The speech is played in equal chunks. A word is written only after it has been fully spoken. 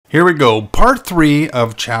Here we go, part 3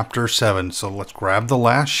 of chapter 7. So let's grab the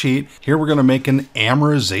last sheet. Here we're going to make an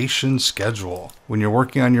amortization schedule. When you're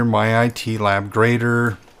working on your MyIT Lab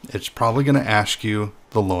grader, it's probably going to ask you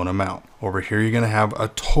the loan amount. Over here, you're going to have a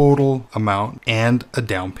total amount and a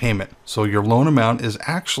down payment. So your loan amount is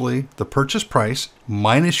actually the purchase price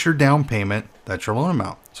minus your down payment. That's your loan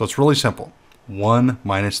amount. So it's really simple. One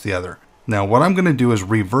minus the other. Now, what I'm going to do is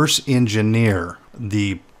reverse engineer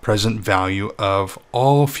the present value of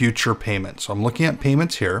all future payments. So I'm looking at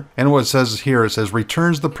payments here, and what it says here, it says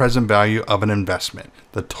returns the present value of an investment,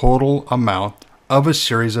 the total amount of a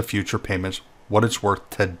series of future payments, what it's worth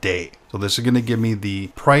today. So this is going to give me the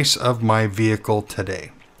price of my vehicle today.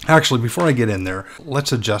 Actually, before I get in there,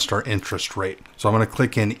 let's adjust our interest rate. So I'm going to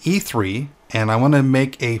click in E3, and I want to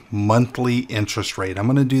make a monthly interest rate. I'm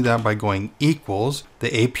going to do that by going equals the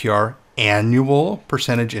APR annual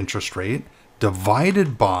percentage interest rate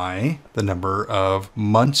divided by the number of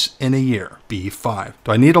months in a year, B5.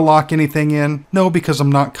 Do I need to lock anything in? No, because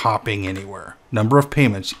I'm not copying anywhere. Number of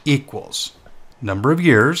payments equals number of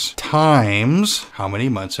years times how many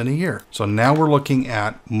months in a year. So now we're looking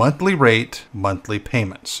at monthly rate, monthly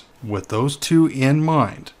payments. With those two in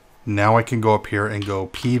mind, now I can go up here and go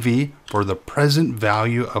PV for the present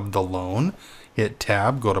value of the loan. Hit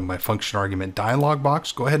tab, go to my function argument dialog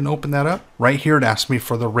box, go ahead and open that up. Right here it asks me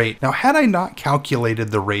for the rate. Now, had I not calculated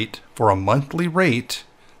the rate for a monthly rate,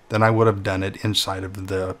 then I would have done it inside of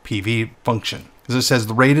the PV function. Because it says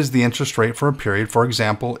the rate is the interest rate for a period. For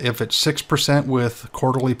example, if it's 6% with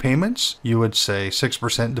quarterly payments, you would say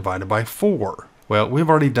 6% divided by 4. Well, we've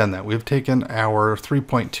already done that. We've taken our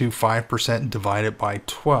 3.25% and divided by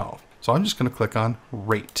 12. So I'm just going to click on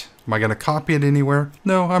rate. Am I going to copy it anywhere?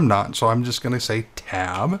 No, I'm not. So I'm just going to say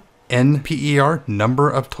tab, NPER, number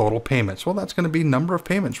of total payments. Well, that's going to be number of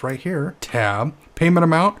payments right here. Tab, payment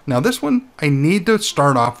amount. Now this one, I need to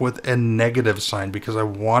start off with a negative sign because I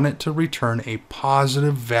want it to return a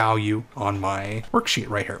positive value on my worksheet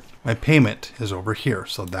right here. My payment is over here.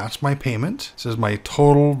 So that's my payment. It says my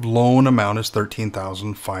total loan amount is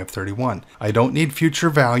 $13,531. I don't need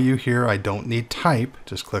future value here. I don't need type.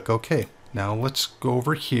 Just click OK. Now let's go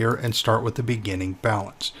over here and start with the beginning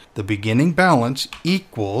balance. The beginning balance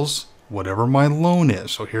equals whatever my loan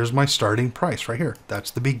is. So here's my starting price right here.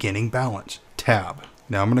 That's the beginning balance. Tab.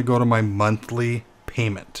 Now I'm going to go to my monthly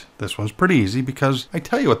payment. This one's pretty easy because I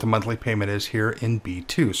tell you what the monthly payment is here in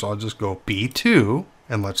B2. So I'll just go B2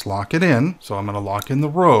 and let's lock it in. So I'm going to lock in the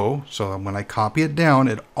row. So when I copy it down,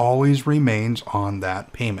 it always remains on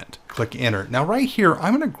that payment. Click enter. Now right here,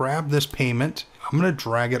 I'm going to grab this payment. I'm going to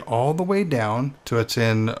drag it all the way down to it's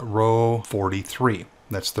in row 43.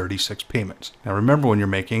 That's 36 payments. Now remember, when you're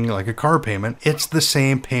making like a car payment, it's the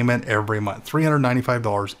same payment every month,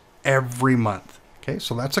 $395 every month. Okay,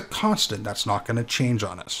 so that's a constant. That's not going to change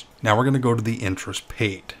on us. Now we're going to go to the interest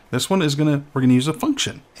paid. This one is we're going to use a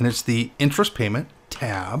function, and it's the interest payment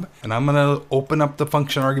tab, and I'm going to open up the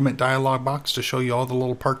function argument dialog box to show you all the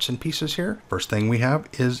little parts and pieces here. First thing we have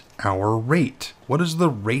is our rate. What is the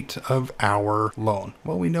rate of our loan?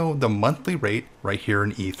 Well, we know the monthly rate right here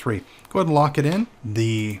in E3. Go ahead and lock it in.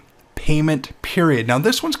 The payment period. Now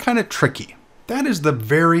this one's kind of tricky. That is the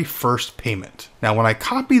very first payment. Now, when I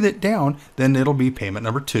copy that down, then it'll be payment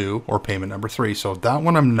number 2 or payment number 3. So that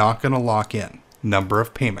one I'm not going to lock in. Number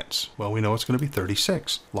of payments. Well, we know it's going to be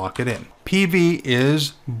 36. Lock it in. PV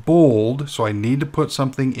is bold, so I need to put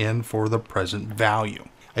something in for the present value.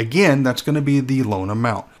 Again, that's going to be the loan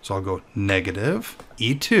amount. So I'll go negative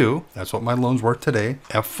E2. That's what my loan's worth today.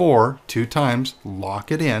 F4, 2 times,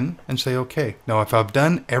 lock it in and say okay. Now, if I've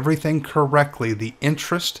done everything correctly, the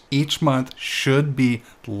interest each month should be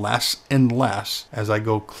less and less as I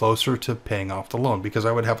go closer to paying off the loan, because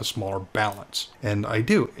I would have a smaller balance. And I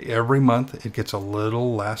do. Every month, it gets a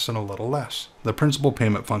little less and a little less. The principal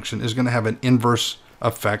payment function is going to have an inverse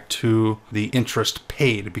effect to the interest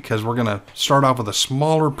paid, because we're going to start off with a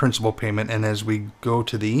smaller principal payment, and as we go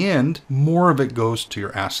to the end, more of it goes to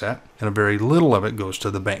your asset and a very little of it goes to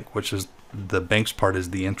the bank, which is the bank's part is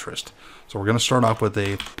the interest. So we're going to start off with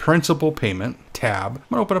a principal payment tab. I'm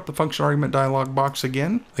going to open up the function argument dialog box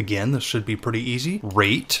again. Again, this should be pretty easy.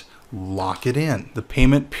 Rate, lock it in. The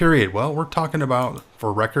payment period, well, we're talking about,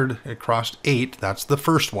 for record, it crossed 8. That's the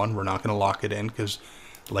first one. We're not going to lock it in because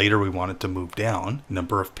later we want it to move down.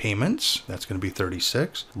 Number of payments, that's going to be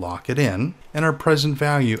 36. Lock it in. And our present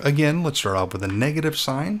value, again, let's start off with a negative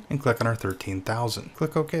sign and click on our 13,000.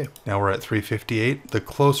 Click OK. Now we're at 358. The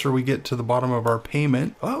closer we get to the bottom of our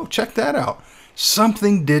payment, oh, check that out.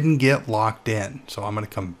 Something didn't get locked in. So I'm going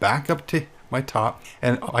to come back up to my top,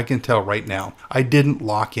 and I can tell right now I didn't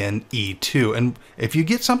lock in E2. And if you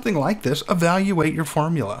get something like this, evaluate your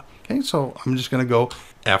formula. Okay, so I'm just going to go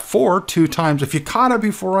F4 2 times. If you caught it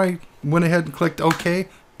before I went ahead and clicked OK,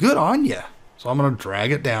 good on you. So I'm going to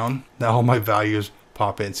drag it down. Now all my values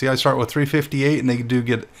pop in. See, I start with 358 and they do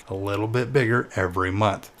get a little bit bigger every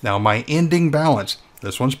month. Now my ending balance,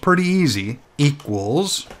 this one's pretty easy,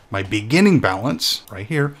 equals my beginning balance right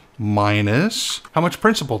here minus how much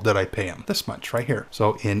principal did I pay him? This much right here.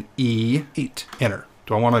 So in E8, enter.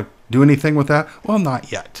 Do I want to do anything with that? Well,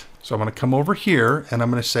 not yet. So I'm going to come over here and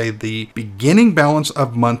I'm going to say the beginning balance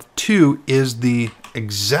of month 2 is the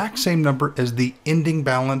exact same number as the ending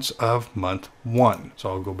balance of month 1. So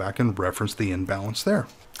I'll go back and reference the end balance there.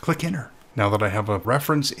 Click enter. Now that I have a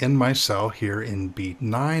reference in my cell here in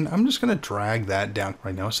B9, I'm just going to drag that down.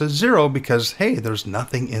 Right now it says 0 because, hey, there's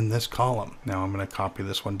nothing in this column. Now I'm going to copy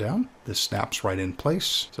this one down. This snaps right in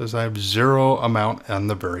place. It says I have 0 amount on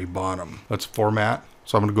the very bottom. Let's format.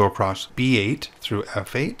 So I'm going to go across B8 through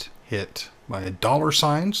F8, hit my dollar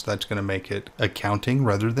signs. That's going to make it accounting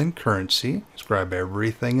rather than currency. Let's grab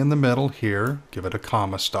everything in the middle here, give it a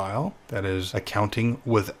comma style. That is accounting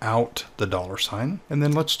without the dollar sign. And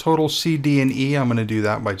then let's total C, D, and E. I'm going to do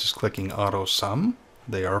that by just clicking auto sum.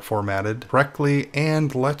 They are formatted correctly.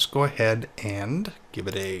 And let's go ahead and give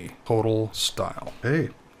it a total style. Hey,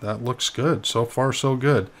 that looks good. So far, so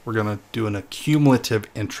good. We're going to do an accumulative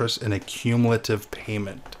interest and a cumulative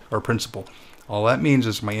payment or principal. All that means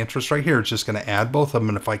is my interest right here is just going to add both of them.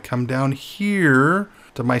 And if I come down here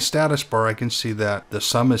to my status bar, I can see that the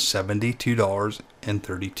sum is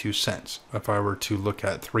 $72.32. If I were to look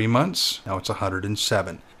at 3 months, now it's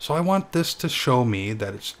 107. So I want this to show me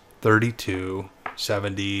that it's 32,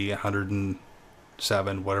 70,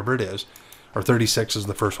 107, whatever it is. Or 36 is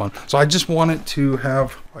the first one. So I just want it to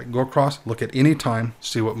have, I can go across, look at any time,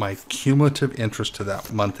 see what my cumulative interest to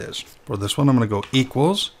that month is. For this one, I'm going to go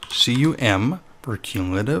equals CUM for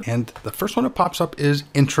cumulative. And the first one that pops up is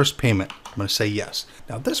interest payment. I'm going to say yes.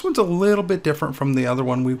 Now this one's a little bit different from the other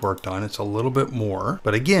one we worked on. It's a little bit more,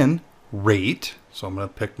 but again, rate. So I'm going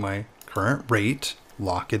to pick my current rate,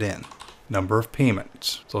 lock it in. Number of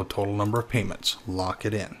payments, so total number of payments, lock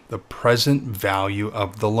it in. The present value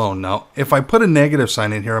of the loan. Now, if I put a negative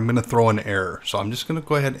sign in here, I'm going to throw an error. So I'm just going to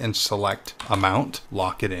go ahead and select amount,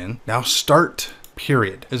 lock it in. Now start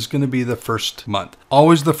period is going to be the first month.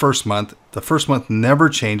 Always the first month. The first month never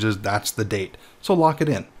changes. That's the date. So lock it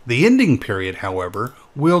in. The ending period, however,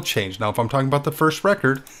 will change. Now, if I'm talking about the first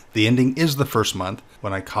record, the ending is the first month.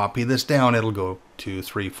 When I copy this down, it'll go 2,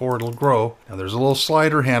 3, 4, it'll grow. Now there's a little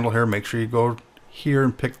slider handle here. Make sure you go here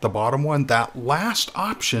and pick the bottom one. That last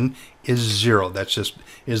option is 0. That's just,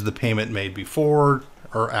 is the payment made before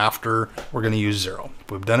or after? We're going to use 0.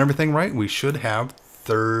 If we've done everything right, we should have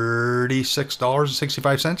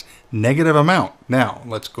 $36.65 negative amount. Now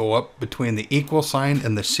let's go up between the equal sign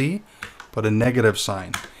and the C, put a negative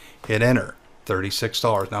sign, hit enter.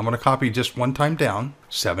 $36. Now I'm going to copy just one time down,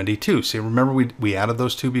 72. See, remember we added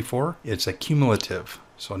those two before? It's a cumulative.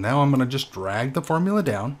 So now I'm going to just drag the formula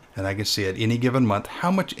down and I can see at any given month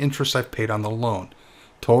how much interest I've paid on the loan.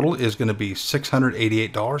 Total is going to be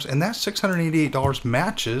 $688, and that $688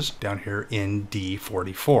 matches down here in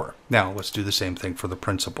D44. Now let's do the same thing for the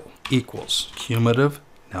principal. Equals cumulative.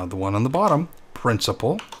 Now the one on the bottom,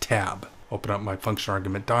 principal, tab. Open up my function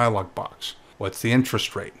argument dialog box. What's the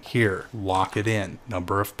interest rate? Here, lock it in.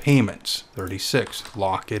 Number of payments, 36,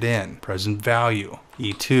 lock it in. Present value,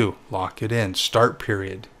 E2, lock it in. Start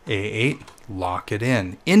period, A8, lock it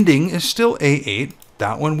in. Ending is still A8.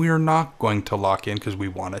 That one we are not going to lock in because we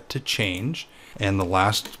want it to change. And the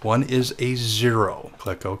last one is a 0.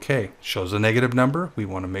 Click OK. Shows a negative number. We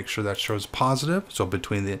want to make sure that shows positive. So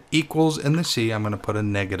between the equals and the C, I'm going to put a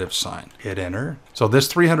negative sign. Hit enter. So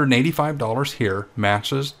this $385 here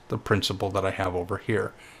matches the principal that I have over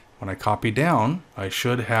here. When I copy down, I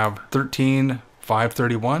should have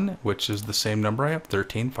 13,531, which is the same number I have,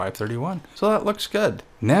 13,531. So that looks good.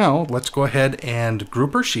 Now let's go ahead and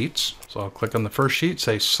group our sheets. So I'll click on the first sheet,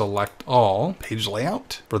 say select all, page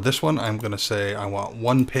layout. For this one, I'm going to say I want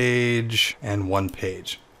 1 page and 1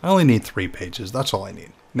 page. I only need 3 pages. That's all I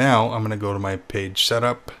need. Now I'm going to go to my page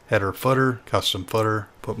setup, header, footer, custom footer,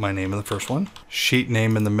 put my name in the first one, sheet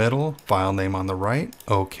name in the middle, file name on the right.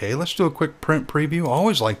 Okay, let's do a quick print preview. I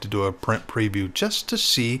always like to do a print preview just to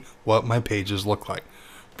see what my pages look like.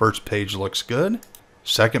 First page looks good.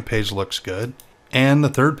 Second page looks good. And the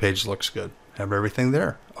third page looks good. Have everything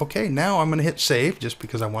there. Okay, now I'm going to hit save just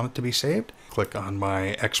because I want it to be saved. Click on my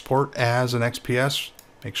export as an XPS.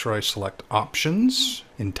 Make sure I select options.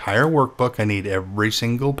 Entire workbook. I need every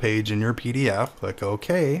single page in your PDF. Click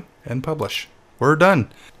OK. and publish. We're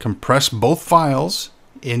done. Compress both files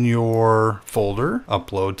in your folder,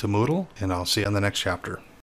 upload to Moodle, and I'll see you on the next chapter.